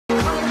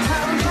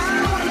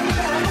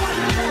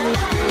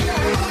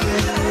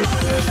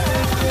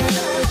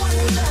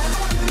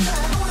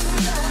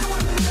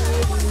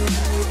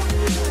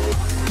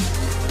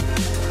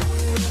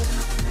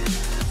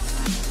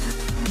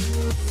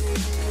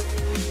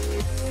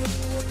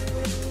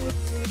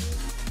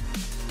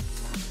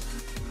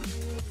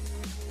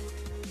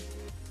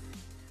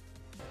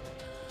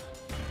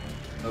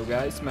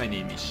guys, my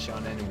name is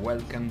Shon and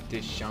welcome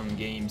to Shon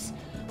Games.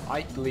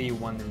 I play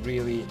one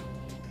really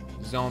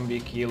zombie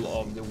kill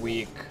of the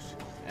week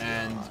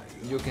and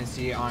you can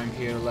see I'm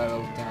here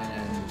level 10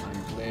 and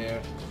I'm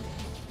player.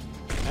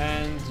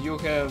 And you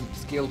have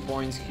skill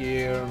points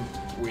here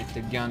with the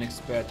gun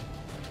expert,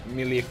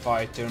 melee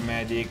fighter,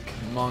 medic,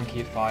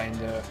 monkey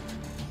finder,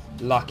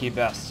 lucky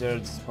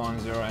bastard,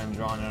 sponsor and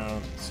runner.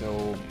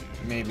 So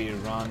maybe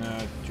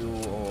runner 2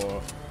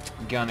 or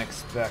gun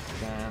expert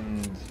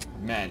and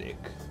medic.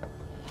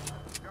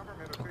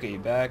 Okay,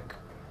 back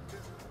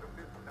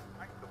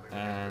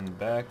and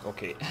back.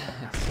 Okay.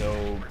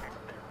 So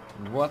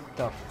what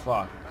the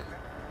fuck?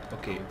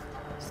 Okay,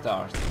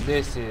 start.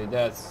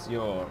 That's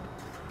your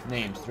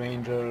name,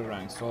 stranger,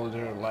 rank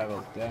soldier,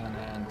 level 10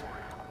 and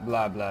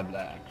blah blah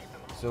blah.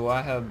 So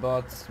I have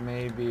bots,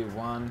 maybe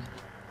one.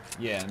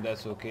 Yeah,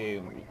 that's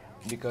okay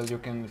because you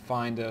can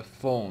find a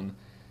phone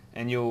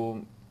and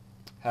you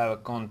have a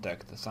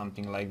contact,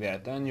 something like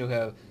that, and you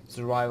have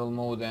survival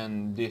mode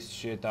and this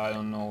shit. I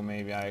don't know,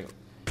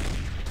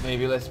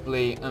 maybe let's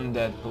play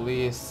undead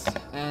police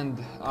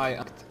and I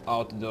act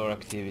outdoor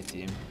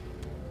activity.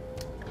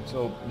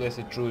 So let's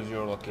choose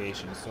your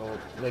location. So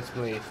let's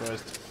play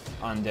first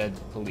undead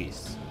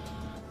police.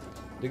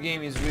 The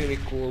game is really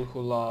cool.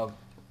 Who love?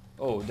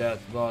 Oh, that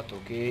bot.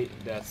 Okay,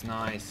 that's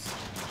nice.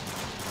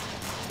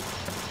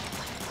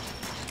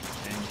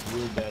 Thank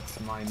you, that's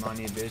my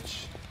money,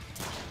 bitch.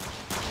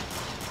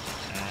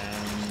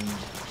 And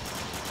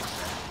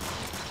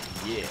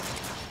yeah,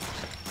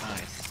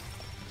 nice.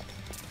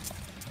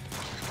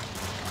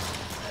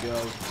 Go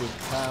to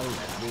hell,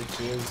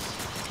 bitches.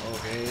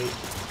 Okay,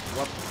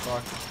 what the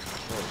fuck?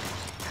 Oh.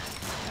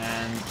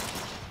 And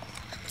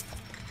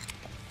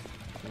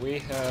we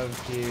have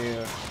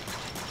here.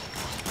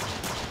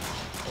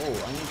 Oh,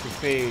 I need to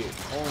pay.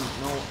 Oh,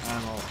 no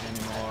ammo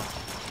anymore.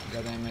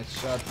 God damn it,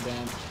 shot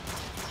them.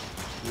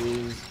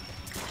 Please.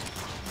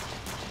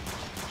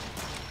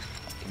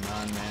 Come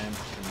on, man,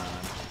 come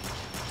on.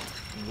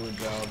 Good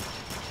job.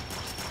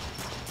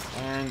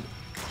 And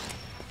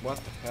what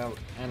the hell?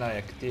 And I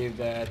activate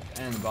that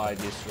and buy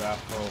this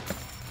raffle.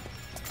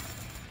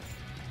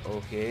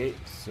 Okay,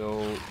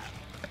 so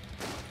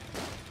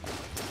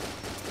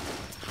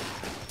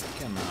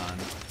come on.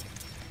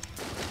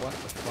 What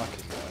the fuck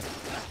is that?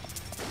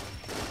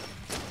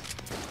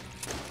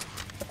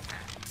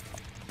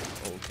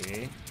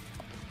 Okay.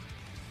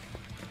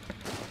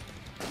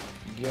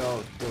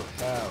 Go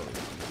to hell.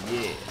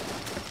 Yeah.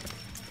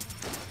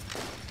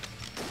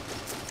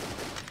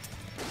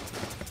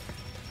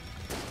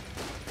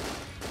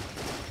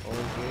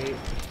 Okay,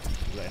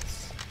 let's.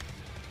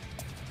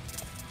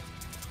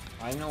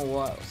 I know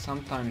what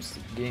sometimes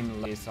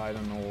game lags, I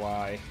don't know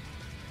why.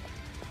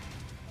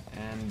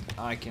 And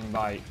I can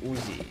buy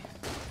Uzi.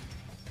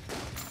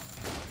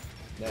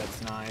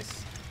 That's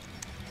nice.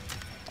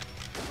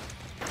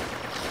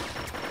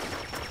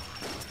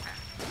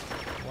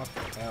 What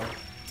the hell?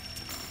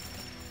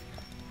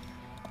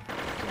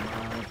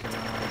 Come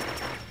on.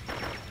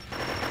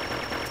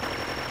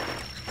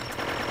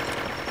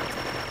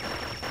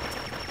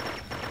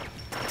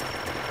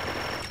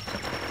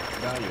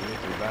 Die, you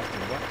little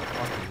bastard. What the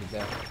fuck is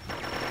that?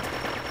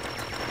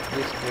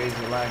 This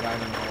crazy lag, I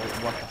don't know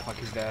what the fuck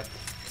is that.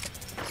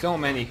 So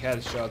many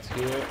headshots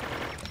here.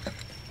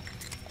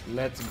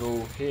 Let's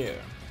go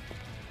here.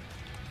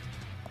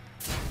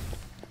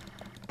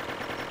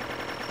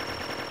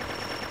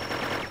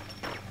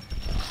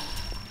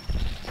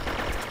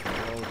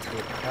 Go to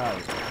hell.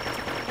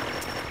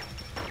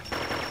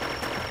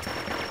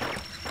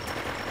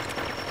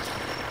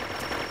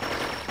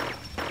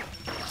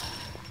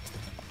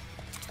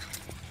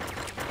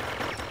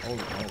 Hold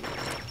on.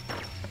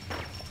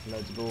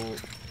 Let's go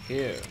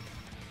here.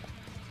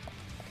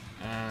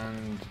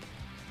 And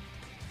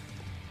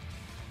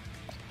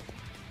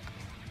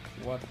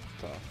what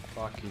the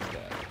fuck is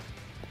that?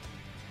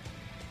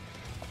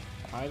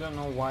 I don't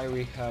know why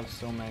we have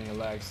so many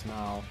lags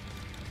now.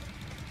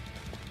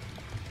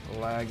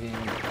 Lagging,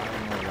 I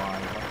don't know why,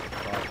 what the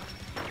fuck.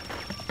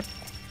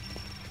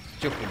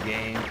 Stupid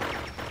game.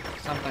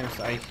 Sometimes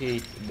I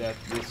hate that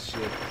this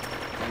shit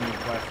when you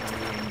play from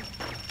game.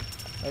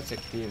 Let's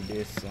activate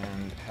this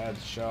and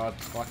headshot,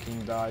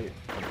 fucking die.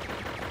 Okay.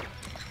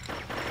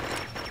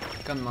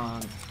 Come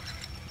on,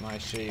 my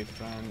shave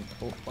friend.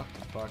 Oh, what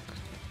the fuck?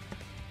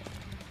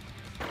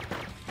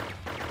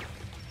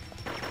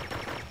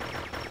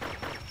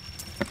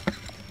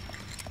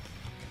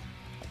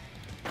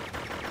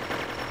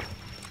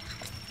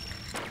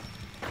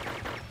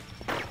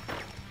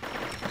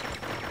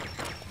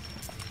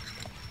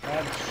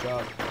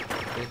 Headshot,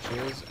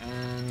 bitches.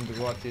 And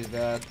what is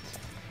that?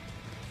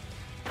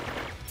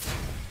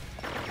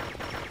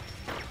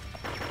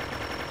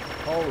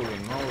 Holy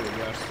moly,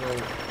 we are so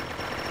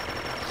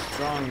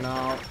strong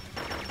now.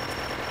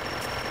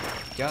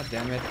 God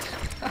damn it.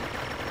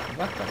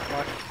 What the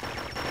fuck?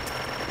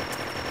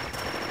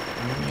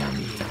 Yummy,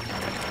 yummy.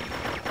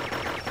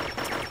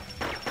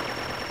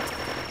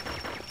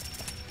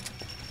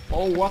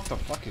 Oh, what the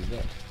fuck is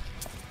that?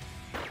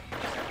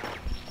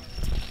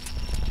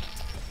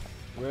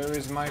 Where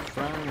is my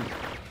friend?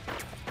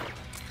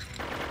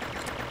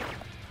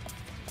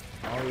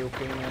 Are you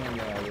okay, man?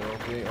 Yeah, you're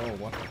okay. Oh,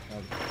 what the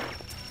hell?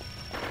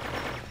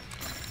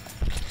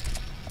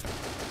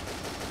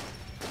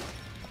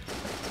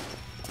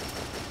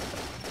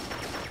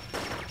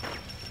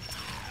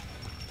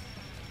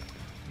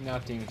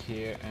 Nothing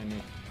here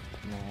anymore.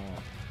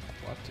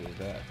 What is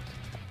that?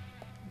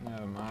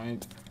 Never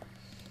mind.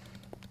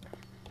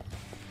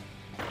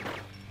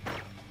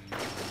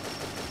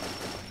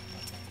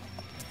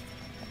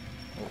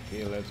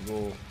 Okay, let's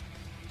go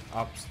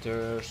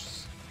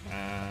upstairs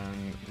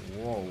and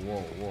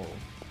whoa.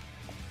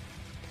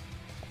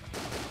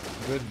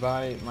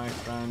 Goodbye, my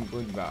friend,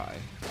 goodbye.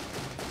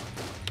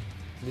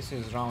 This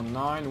is round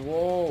 9.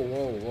 Whoa,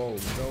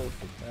 go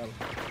to hell.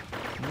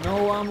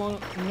 No ammo,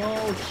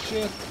 no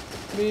shit,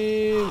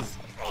 please,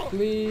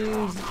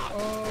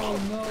 oh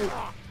no.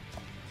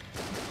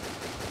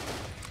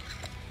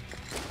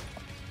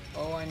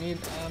 Oh, I need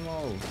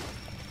ammo.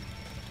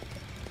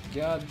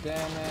 God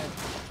damn it.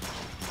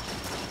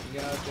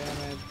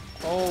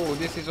 Oh,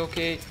 this is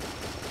okay.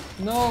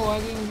 No, I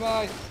didn't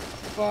buy.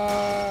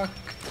 Fuck.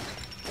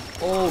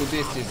 Oh,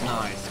 this is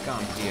nice.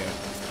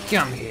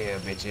 Come here,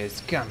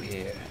 bitches, come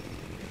here.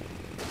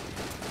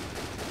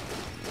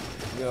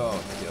 Go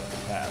to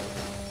hell.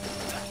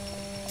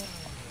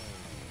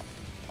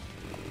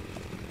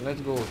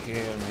 Let's go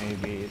here,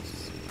 maybe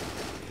it's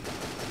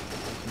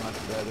much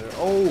better.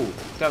 Oh,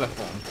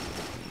 telephone.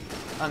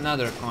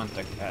 Another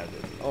contact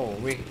added. Oh,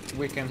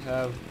 we can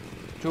have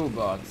 2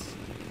 bots.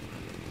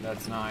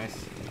 That's nice.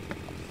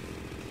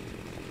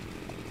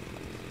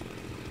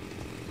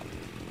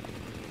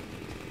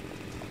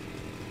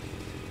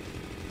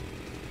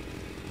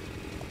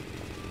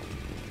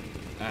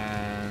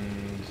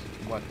 And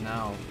what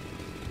now?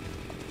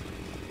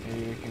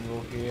 Maybe we can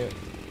go here.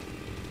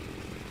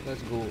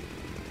 Let's go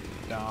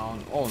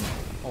down. Oh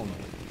no.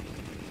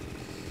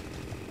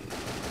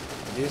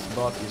 This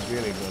bot is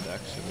really good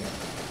actually.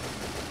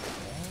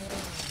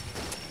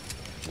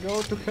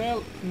 Go to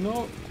hell.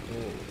 No.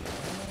 Oh.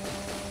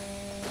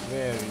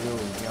 Where are you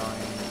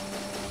going?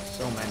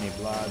 So many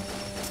blood.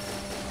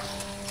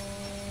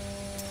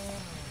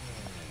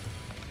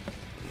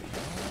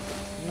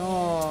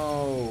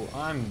 No,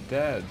 I'm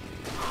dead.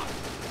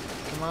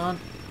 Come on.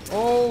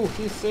 Oh,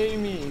 he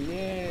saved me.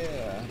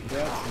 Yeah,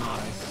 that's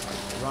nice.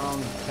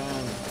 Round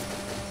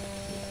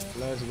 10.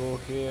 Let's go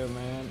here,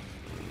 man.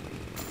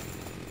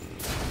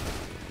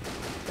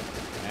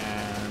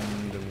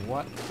 And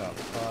what the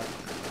fuck?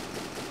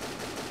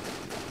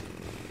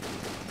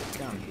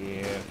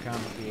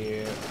 Come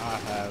here. I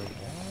have...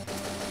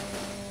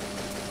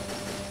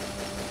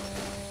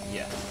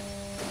 Yes.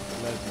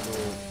 Let's go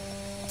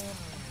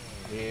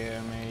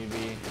here,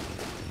 maybe.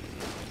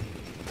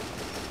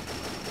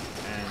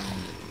 And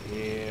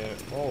here.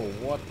 Oh,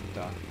 what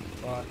the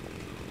fuck?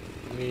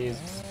 Please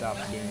stop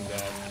doing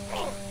that.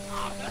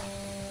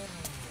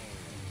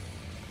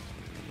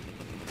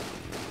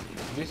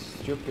 This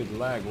stupid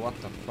lag, what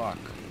the fuck?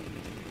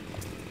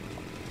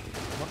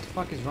 What the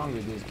fuck is wrong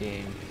with this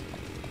game?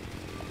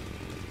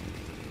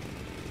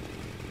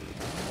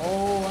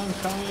 Oh, I'm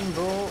coming,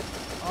 bro.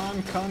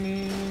 I'm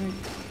coming.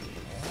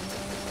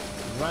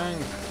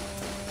 Rank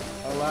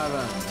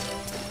 11.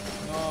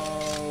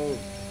 No.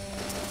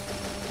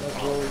 Let's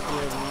go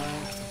here, man.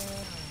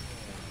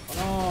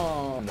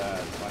 Oh no. That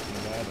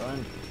fucking bad.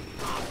 I'm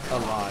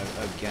alive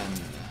again.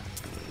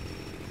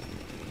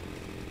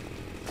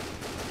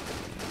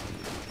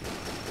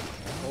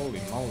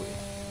 Holy moly.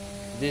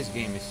 This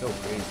game is so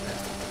crazy.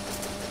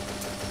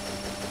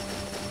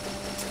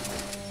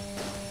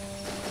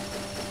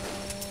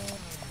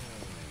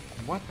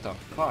 What the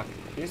fuck?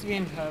 This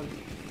game have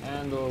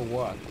and or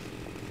what?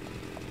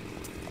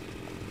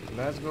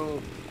 Let's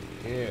go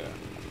here.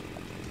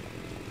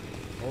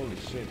 Holy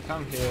shit,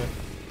 come here.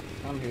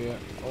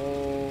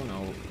 Oh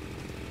no.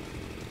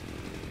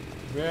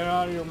 Where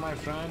are you, my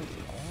friend?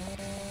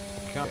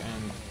 Come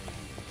and...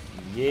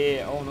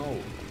 Yeah, oh no.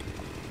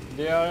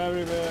 They are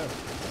everywhere.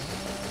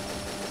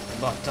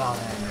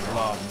 Battalion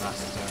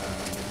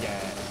Bloodmaster. Yeah,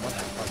 what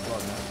the fuck,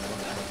 Bloodmaster?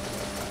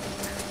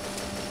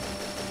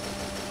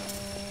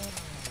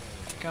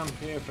 Come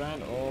here,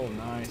 friend. Oh,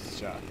 nice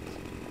shot.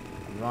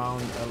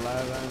 Round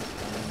 11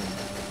 and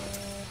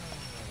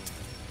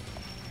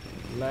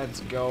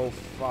let's go.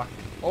 Fuck.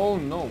 Oh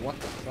no, what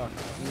the fuck?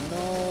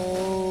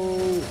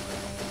 No.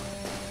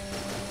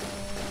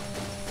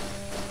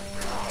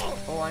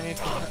 Oh, I need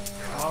to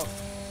help.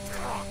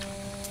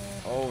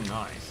 Oh,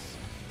 nice.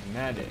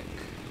 Medic.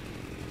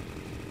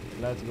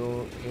 Let's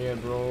go here,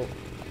 bro.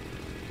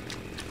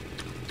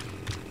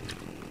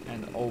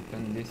 And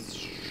open this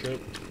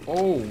shit.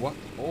 Oh, what?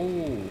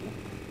 Oh,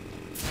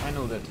 I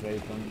know that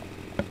weapon.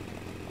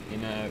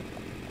 In a...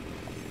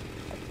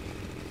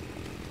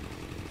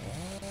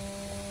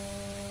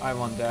 I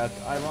want that.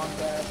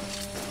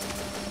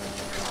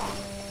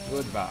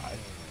 Goodbye.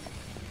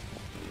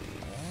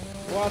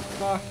 What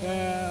the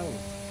hell?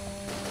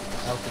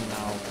 Help me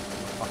now.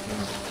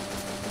 Fucking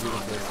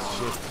use this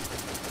shit.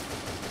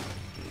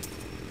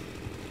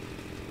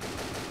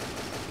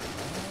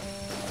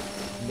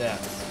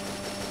 That's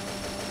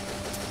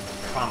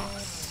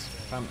famous.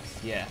 Famous,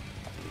 yeah.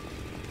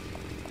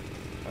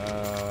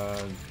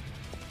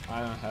 I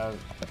don't have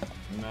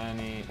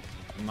many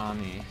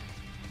money.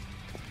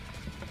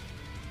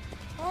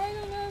 I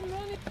don't have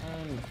money.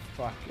 And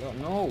fuck. Oh,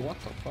 no, what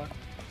the fuck?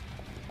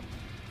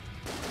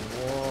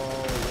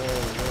 Whoa,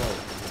 whoa,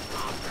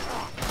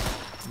 whoa.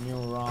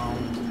 New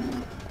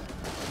round.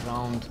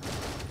 Round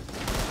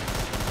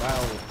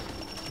 12.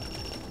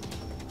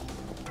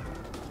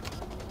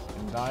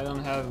 And I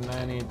don't have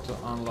money to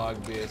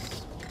unlock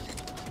this.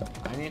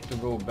 I need to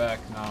go back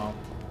now.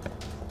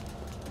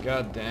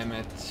 God damn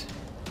it.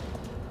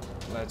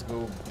 Let's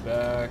go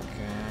back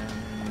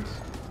and...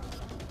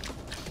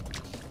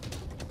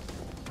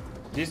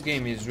 This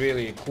game is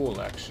really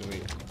cool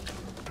actually.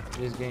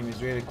 This game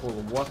is really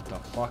cool. What the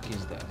fuck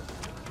is that?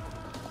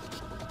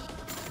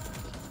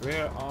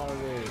 Where are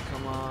they?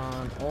 Come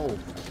on. Oh,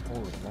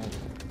 holy moly.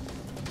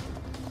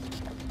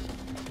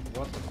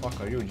 What the fuck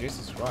are you?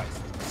 Jesus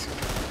Christ.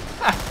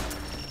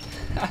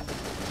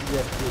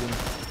 Yeah, kidding.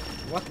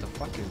 What the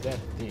fuck is that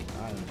thing?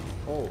 I don't know.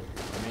 Oh,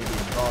 maybe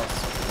boss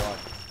or what?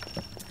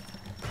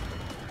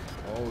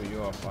 Oh,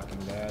 you are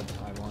fucking dead.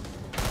 I want...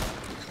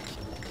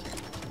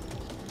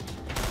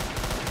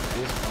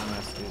 This one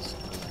is...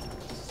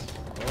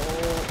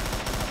 Oh,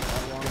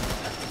 I want...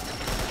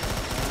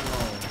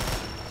 ammo.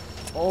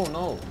 Oh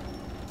no!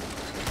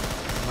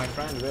 My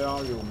friend, where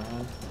are you,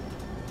 man?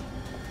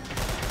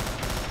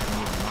 I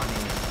need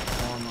money.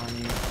 More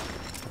money.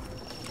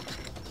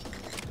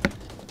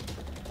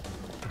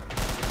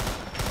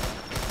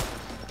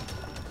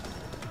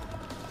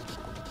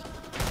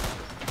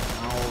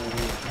 Now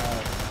we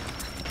have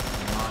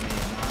money.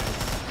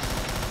 Nice.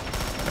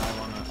 I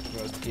wanna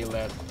first kill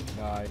that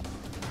guy.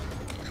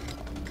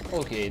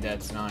 Okay,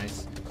 that's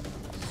nice.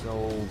 So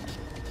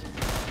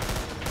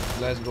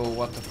let's go.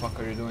 What the fuck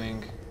are you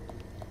doing?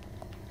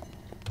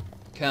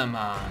 Come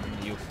on,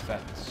 you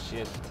fat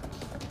shit.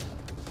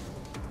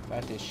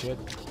 Fatty shit.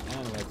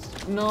 And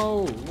let's...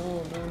 No!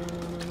 No, no, no,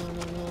 no, no,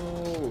 no, no,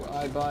 no.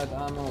 I bought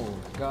ammo.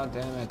 God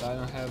damn it, I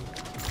don't have...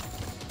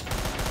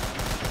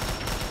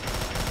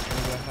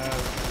 I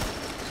have...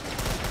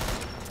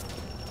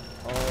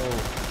 Oh,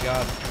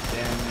 god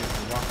damn it.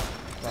 What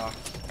the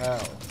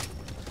hell?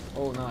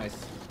 Oh, nice.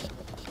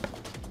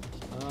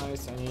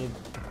 Nice, I need...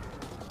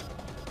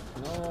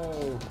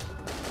 No!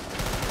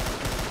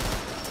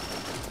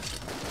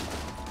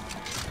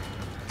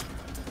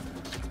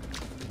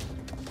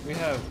 We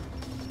have...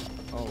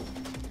 Oh,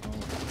 no.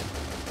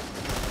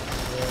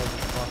 Where the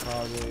fuck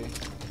are they?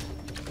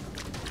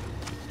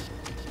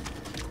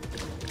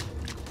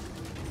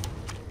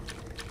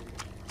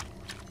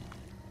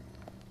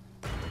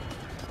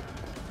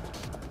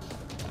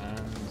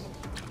 And...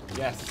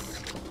 Yes!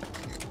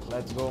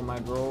 Let's go, my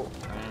bro,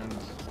 and...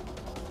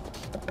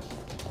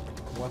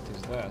 What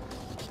is that?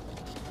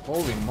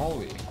 Holy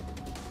moly!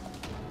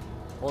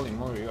 Holy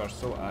moly, you are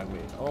so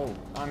ugly. Oh,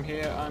 I'm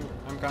here,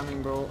 I'm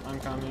coming, bro, I'm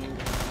coming.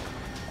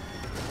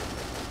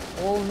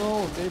 Oh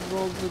no, they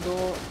broke the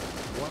door.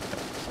 What?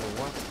 Oh,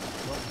 what?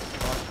 What the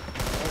fuck?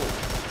 Oh,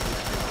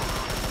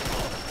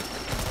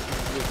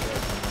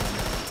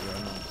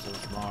 you're not so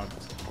smart,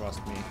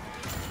 trust me.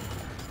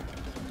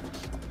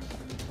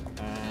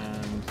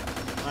 And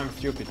I'm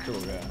stupid too,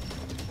 yeah.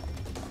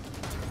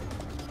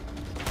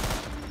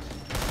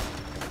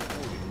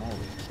 Holy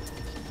moly.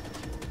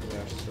 We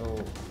are so...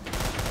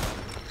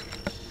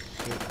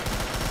 shit.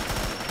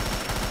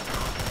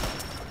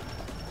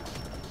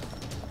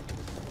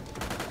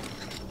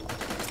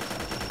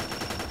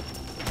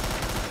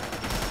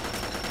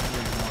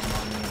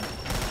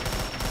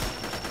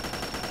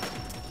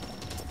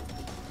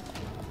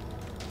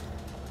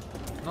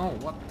 No,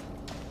 what?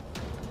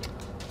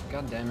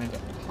 God damn it.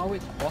 How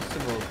is it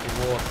possible to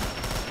walk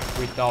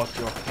without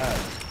your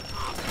head?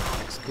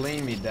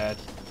 Explain me that.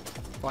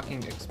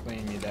 Fucking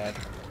explain me that.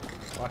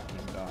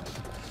 Fucking die.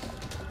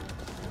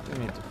 You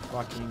need to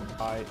fucking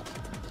die.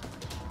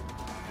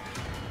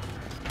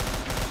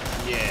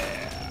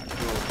 Yeah,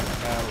 go to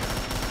hell.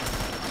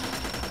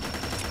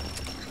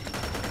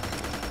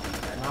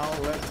 Now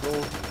let's go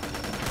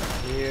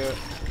here.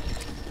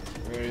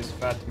 Where is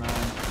Fat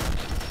Man?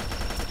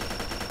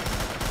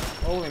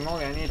 Holy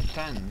moly, I need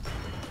 10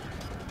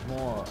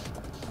 more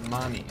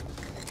money.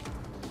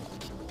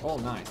 Oh,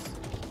 nice.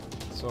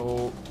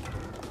 So,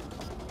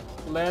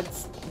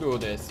 let's do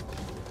this.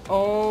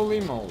 Holy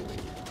moly.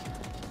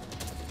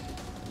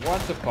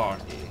 What a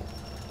party.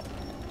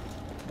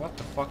 What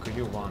the fuck do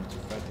you want, you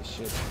fatty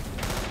shit?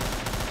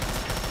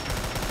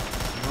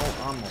 No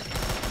ammo.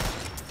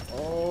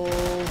 Oh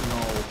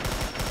no.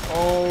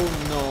 Oh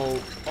no.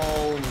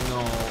 Oh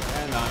no.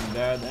 And I'm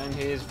dead. And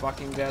he is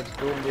fucking dead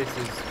too. This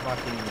is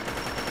fucking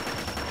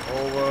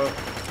over.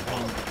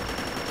 And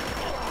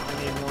I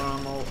need more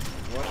ammo.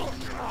 What?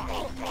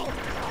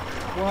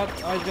 What?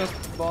 I just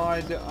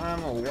buy the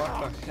ammo. What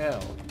the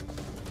hell?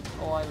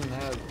 Oh, I don't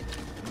have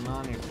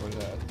money for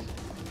that.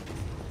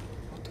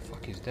 What the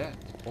fuck is that?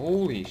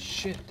 Holy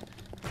shit.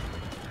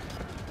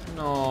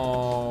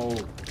 No.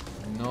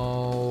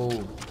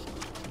 No.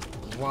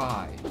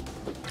 Why?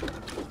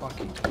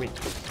 Fucking quit.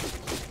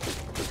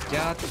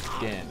 God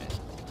damn it.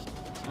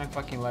 I'm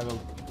fucking level.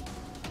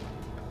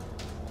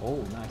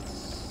 Oh,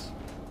 nice.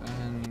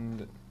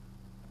 And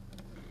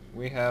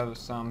we have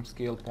some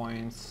skill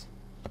points.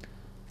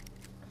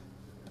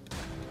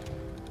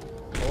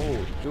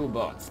 Oh, 2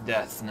 bots,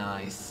 that's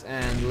nice.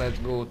 And let's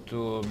go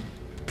to,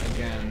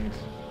 again,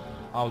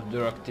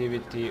 outdoor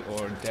activity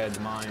or dead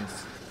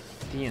mines.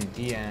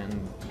 TNT,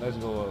 and let's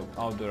go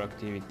outdoor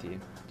activity.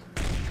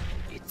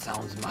 It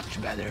sounds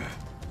much better.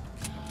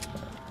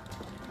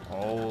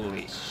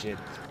 Holy shit.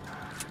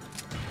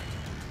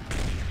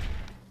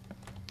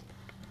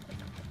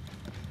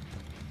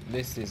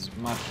 This is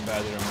much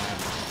better map.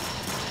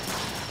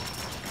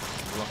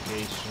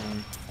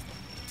 Location.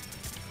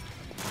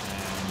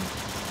 And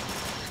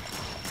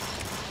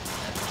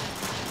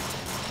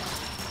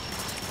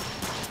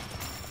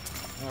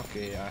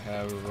okay, I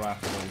have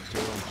raffle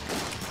too.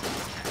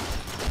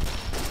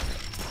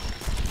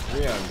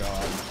 We are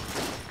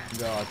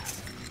gods.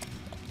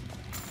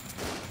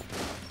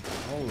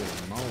 Holy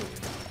moly.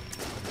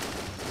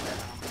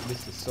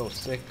 This is so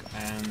sick,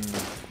 and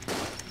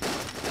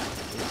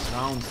it's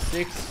round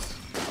 6.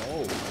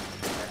 Oh.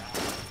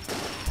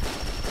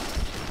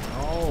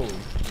 No,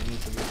 you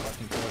need to be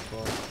fucking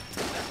careful.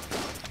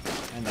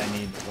 And I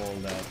need all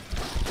that.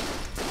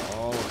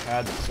 Oh,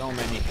 had so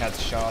many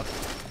headshots.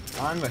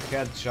 I'm a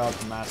headshot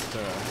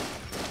master.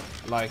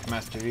 Like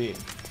Master E.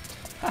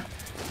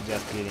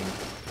 Just kidding.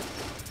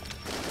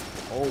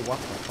 Oh, what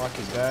the fuck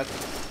is that?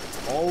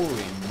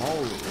 Holy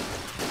moly.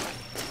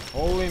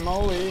 Holy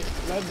moly.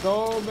 Let's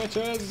go,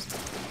 bitches.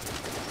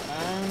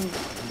 And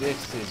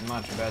this is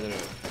much better.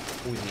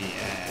 Uzi,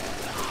 yeah.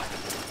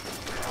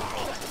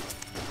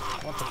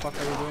 What the fuck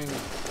are you doing?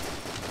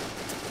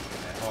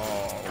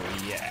 Oh,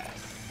 yes.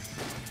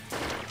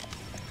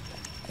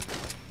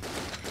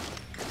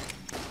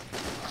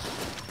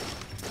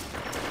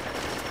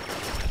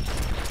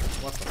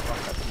 What the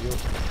fuck are you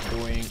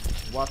doing?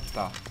 What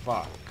the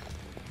fuck?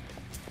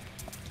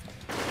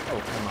 Oh,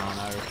 come on,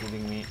 are you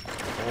kidding me?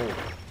 Oh,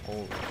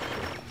 oh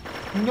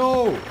shit. No!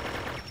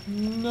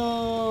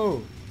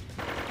 No!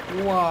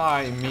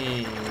 Why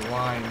me?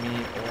 Why me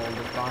all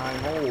the time?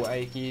 Oh,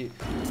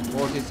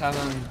 AK-47.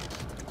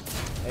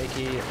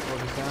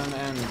 AK-47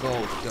 and go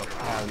to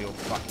hell, you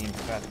fucking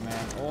fat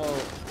man.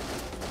 Oh,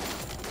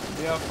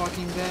 they are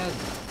fucking dead.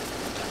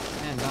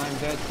 And I'm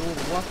dead too.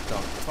 What the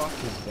fuck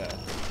is that?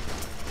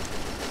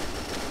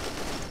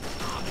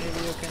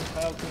 Maybe you can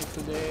help me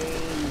today.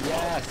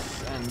 Yes!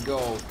 And go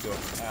to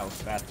hell,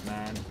 fat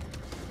man.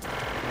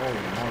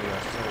 Holy moly,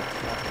 you're so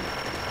fucking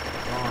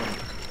strong.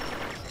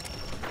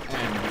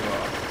 And you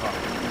are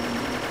fucking.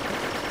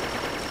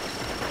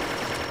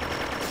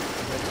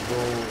 Let's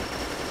go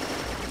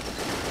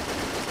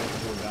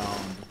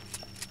down.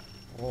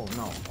 Oh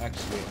no,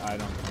 actually I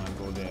don't wanna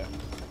go there.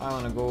 I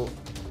wanna go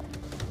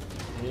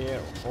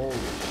here.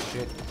 Holy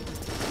shit.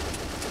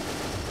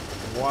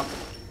 What?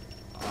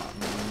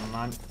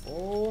 Money.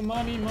 Oh,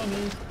 money.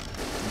 Money.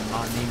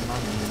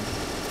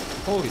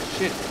 Holy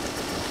shit. Oh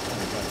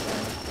my god,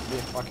 damn it. Be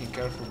fucking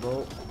careful,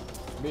 bro.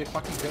 Be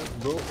fucking careful,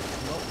 bro.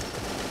 No.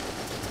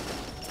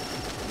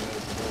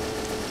 Let's go.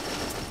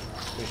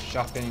 Go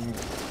shopping.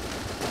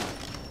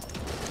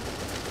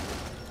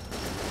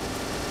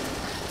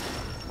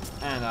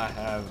 And I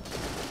have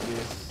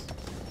this.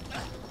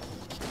 Oh,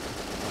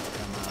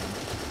 come on.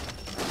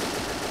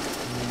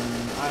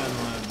 I don't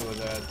want to do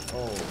that.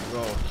 Oh,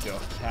 go to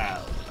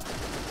hell.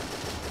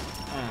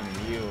 And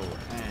you,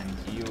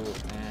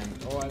 and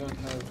oh, I don't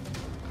have.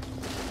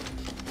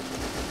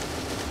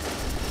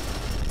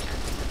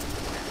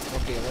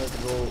 Okay, let's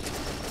go.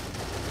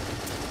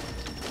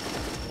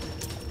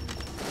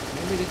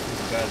 Maybe this is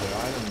better, I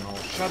don't know.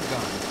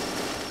 Shotgun.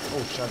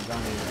 Oh,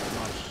 shotgun is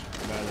much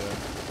better.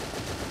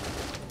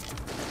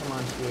 Come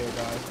on here,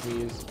 guys,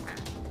 please.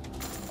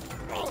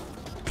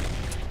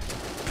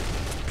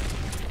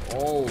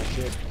 Oh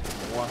shit,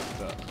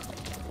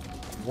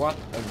 what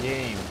a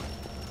game.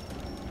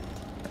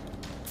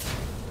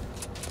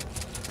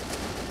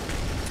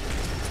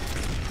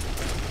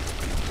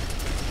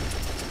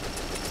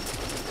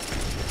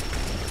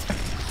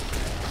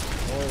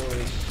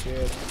 Holy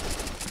shit.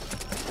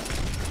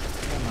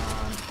 Come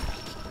on.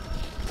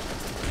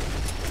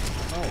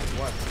 Oh,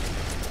 what?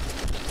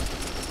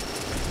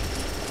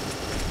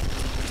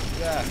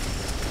 Yes.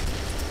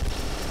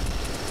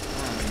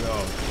 And go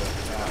to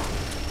hell.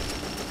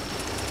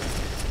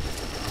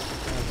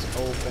 Let's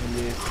open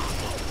this.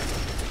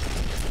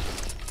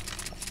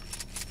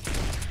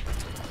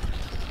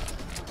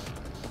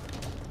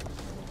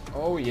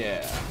 Oh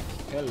yeah.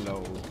 Hello.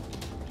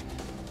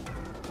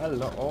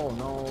 Hello. Oh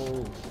no.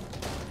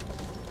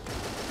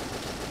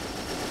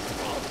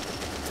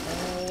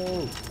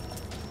 Oh.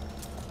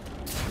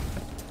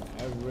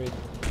 Every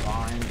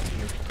time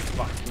you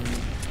fucking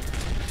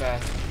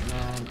fat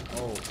man.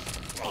 Oh.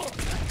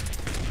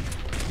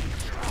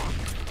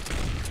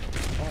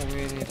 Oh,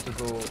 we need to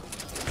go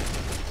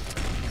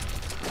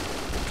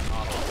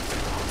up.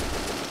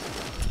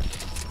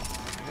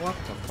 What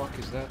the fuck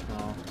is that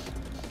now?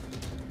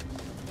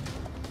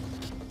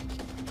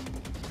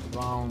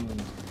 found...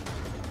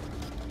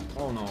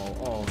 Oh no,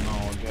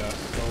 just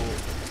so...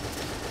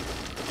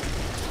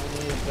 I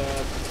need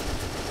that...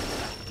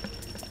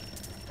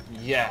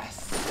 Yes!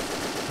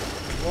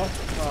 What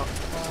the fuck?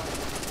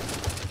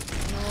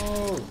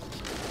 No!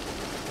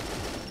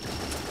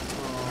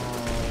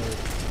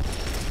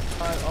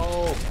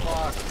 Oh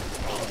fuck!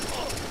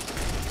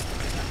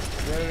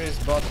 Where is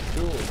bot 2?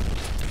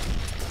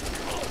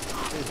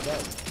 He's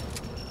dead.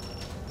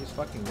 He's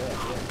fucking dead,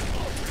 yeah.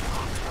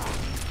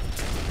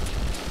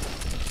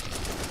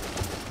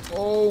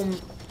 Oh!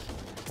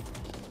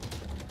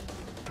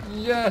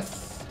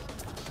 Yes!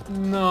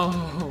 No!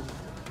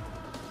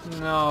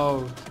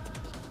 No!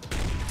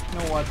 You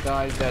know what,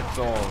 guys? That's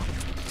all.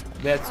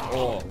 That's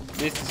all.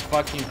 This is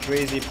fucking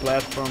crazy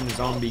platform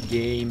zombie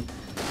game,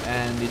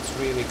 and it's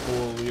really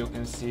cool. You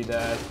can see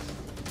that.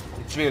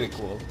 It's really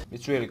cool.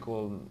 It's really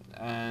cool,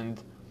 and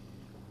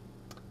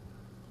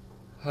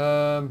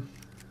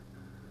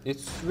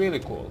it's really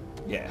cool.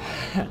 Yeah.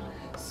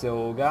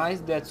 So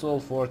guys, that's all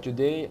for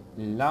today.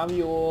 Love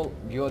you all.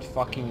 God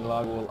fucking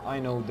love you all. I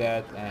know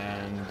that,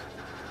 and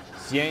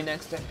see you in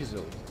next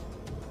episode.